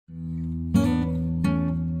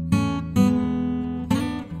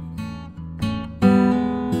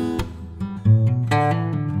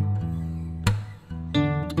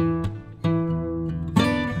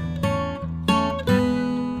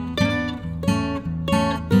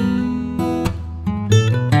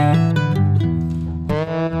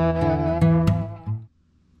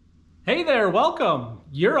Welcome.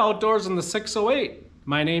 You're outdoors in the 608.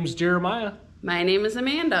 My name's Jeremiah. My name is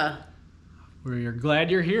Amanda. We're glad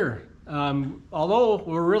you're here. Although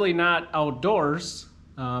we're really not outdoors,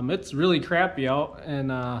 it's really crappy out, and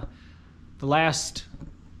the last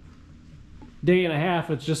day and a half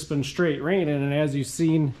it's just been straight raining, and as you've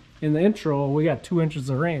seen in the intro, we got 2 inches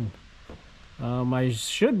of rain. I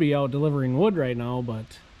should be out delivering wood right now,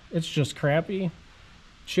 but it's just crappy,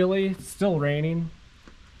 chilly, it's still raining.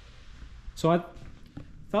 So I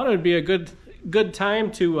thought it would be a good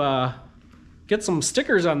time to get some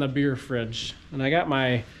stickers on the beer fridge, and I got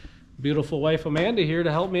my beautiful wife Amanda here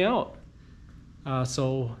to help me out.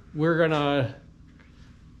 So we're gonna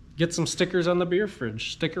get some stickers on the beer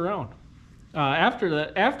fridge. Stick around. After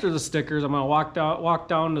the stickers, I'm gonna walk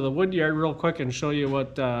down to the wood yard real quick and show you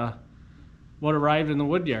what arrived in the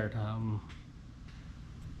wood yard.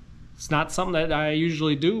 It's not something that I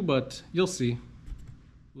usually do, but you'll see.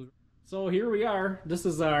 So here we are. This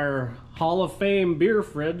is our Hall of Fame beer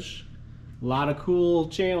fridge. A lot of cool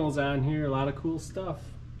channels on here, a lot of cool stuff.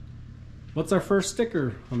 What's our first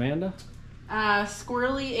sticker, Amanda?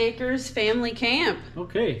 Squirrely Acres Family Camp.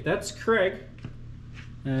 Okay, that's Craig.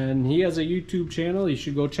 And he has a YouTube channel. You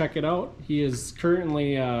should go check it out. He is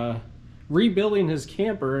currently rebuilding his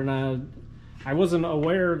camper, and I wasn't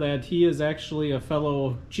aware that he is actually a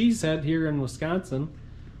fellow cheesehead here in Wisconsin,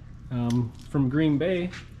 from Green Bay.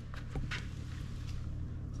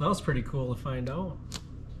 So that was pretty cool to find out.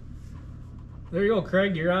 There you go,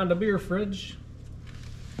 Craig. You're on the beer fridge.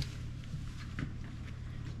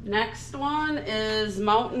 Next one is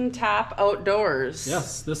Mountaintop Outdoors.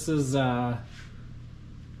 Yes, this is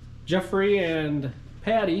Jeffrey and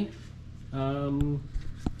Patty. They're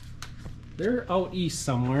out east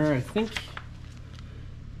somewhere, I think.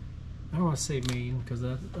 I don't want to say Maine because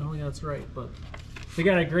I don't think that's right, but they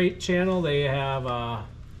got a great channel. They have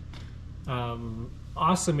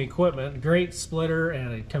awesome equipment, great splitter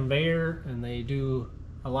and a conveyor, and they do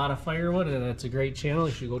a lot of firewood, and it's a great channel.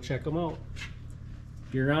 You should go check them out.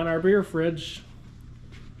 You're on our beer fridge.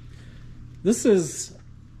 This is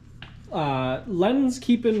Len's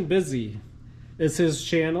Keeping Busy is his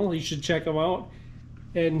channel. You should check him out.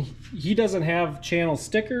 And he doesn't have channel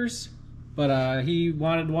stickers, but he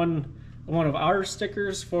wanted one of our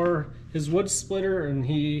stickers for his wood splitter, and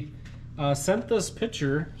he sent this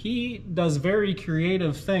picture. He does very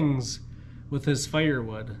creative things with his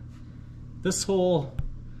firewood. This whole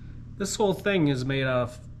thing is made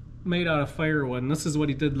out of firewood, and this is what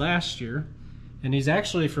he did last year. And he's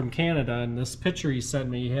actually from Canada, and this picture he sent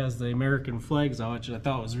me, he has the American flags out, which I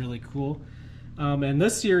thought was really cool. And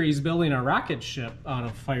this year he's building a rocket ship out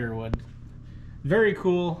of firewood. Very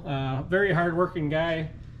cool, very hard-working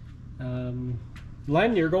guy.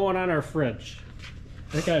 Len, you're going on our fridge.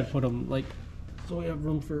 I think I'd put them like so we have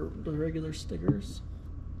room for the regular stickers.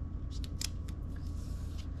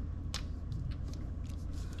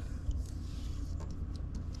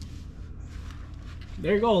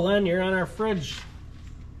 There you go, Len. You're on our fridge.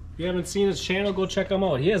 If you haven't seen his channel, go check him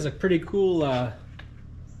out. He has a pretty cool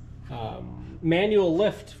manual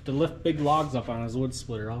lift to lift big logs up on his wood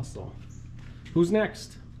splitter also. Who's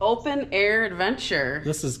next? Open Air Adventure.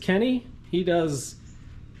 This is Kenny. He does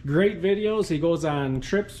great videos. He goes on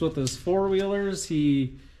trips with his four-wheelers.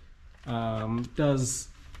 He does,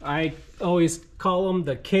 I always call him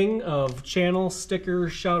the king of channel sticker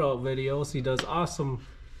shout-out videos. He does awesome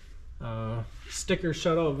sticker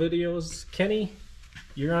shout-out videos. Kenny,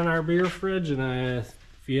 you're on our beer fridge, and if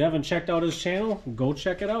you haven't checked out his channel, go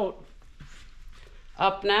check it out.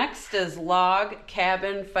 Up next is Log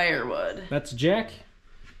Cabin Firewood. That's Jack.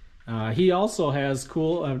 He also has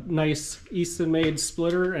a nice Easton-made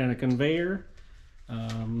splitter and a conveyor.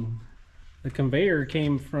 The conveyor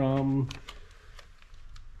came from,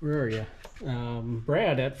 where are you?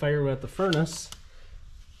 Brad at Firewood at the Furnace.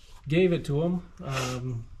 Gave it to him.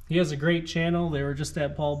 He has a great channel. They were just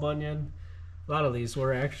at Paul Bunyan. A lot of these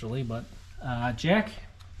were actually, but Jack,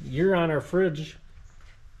 you're on our fridge.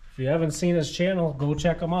 If you haven't seen his channel, go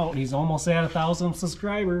check him out. He's almost at 1,000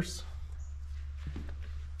 subscribers.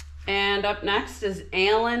 And up next is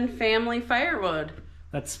Allen Family Firewood.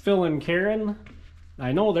 That's Phil and Karen.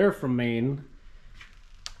 I know they're from Maine.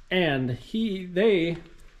 And I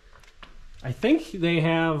think they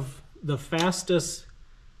have the fastest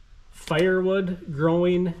firewood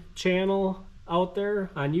growing channel out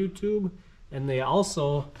there on YouTube. And they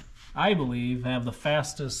also, I believe, have the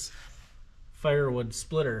fastest firewood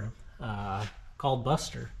splitter called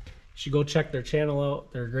Buster. You should go check their channel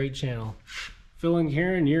out. They're a great channel. Phil and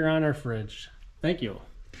Karen, you're on our fridge. Thank you.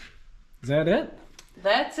 Is that it?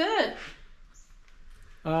 That's it.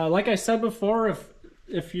 Like I said before,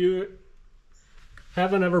 if you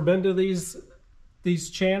haven't ever been to these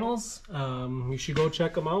channels, you should go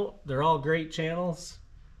check them out. They're all great channels.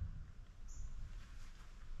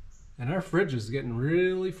 And our fridge is getting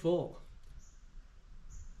really full.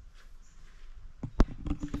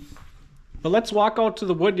 But let's walk out to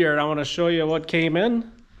the wood yard. I want to show you what came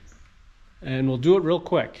in, and we'll do it real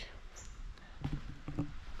quick.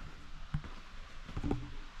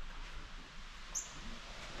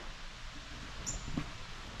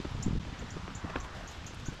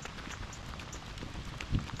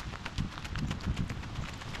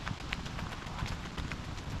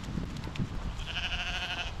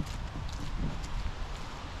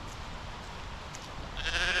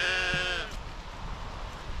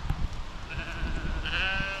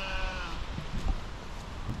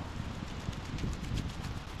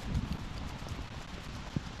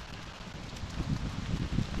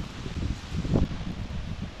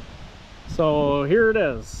 So here it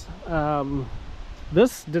is.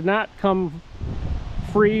 This did not come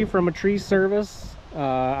free from a tree service.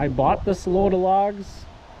 I bought this load of logs.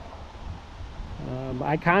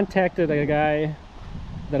 I contacted a guy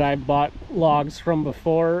that I bought logs from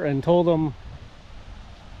before and told him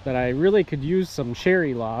that I really could use some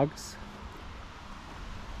cherry logs.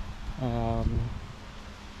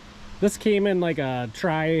 This came in like a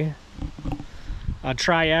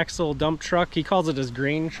tri-axle dump truck. He calls it his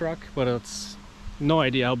grain truck, but it's no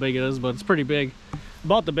idea how big it is, but it's pretty big.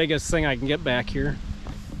 About the biggest thing I can get back here.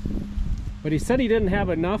 But he said he didn't have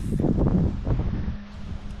enough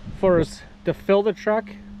for us to fill the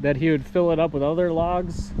truck, that he would fill it up with other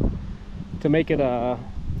logs to make it a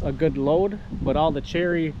good load. But all the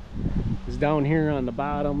cherry is down here on the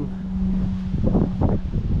bottom.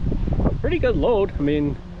 Pretty good load. I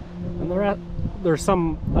mean, and there's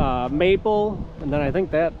some maple, and then I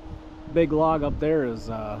think that big log up there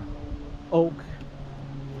is oak.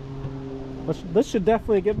 This should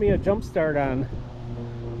definitely give me a jump start on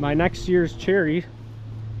my next year's cherry.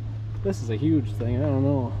 This is a huge thing. I don't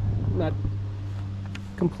know. I'm not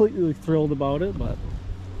completely thrilled about it, but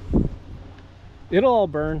it'll all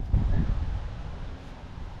burn.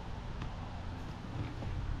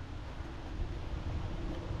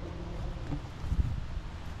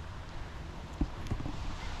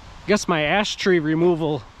 Guess my ash tree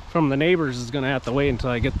removal from the neighbors is gonna have to wait until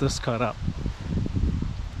I get this cut up.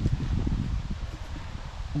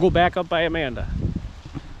 We'll go back up by Amanda.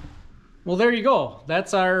 Well, there you go.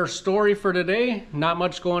 That's our story for today. Not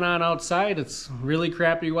much going on outside. It's really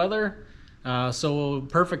crappy weather. So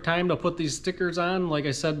perfect time to put these stickers on. Like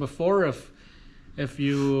I said before, if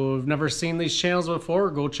you've never seen these channels before,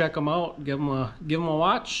 go check them out. Give them a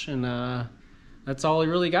watch, and that's all I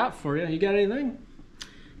really got for you. You got anything?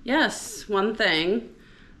 Yes, one thing.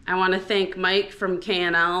 I want to thank Mike from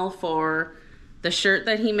K&L for the shirt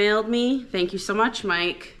that he mailed me. Thank you so much,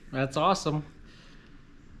 Mike. That's awesome.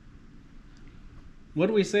 What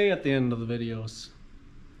do we say at the end of the videos?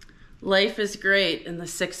 Life is great in the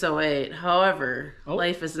 608. However,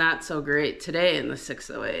 life is not so great today in the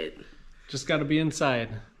 608. Just got to be inside.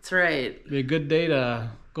 That's right. Be a good day to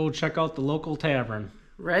go check out the local tavern.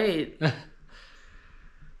 Right.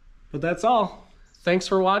 But that's all. Thanks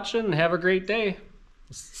for watching and have a great day.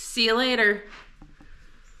 See you later.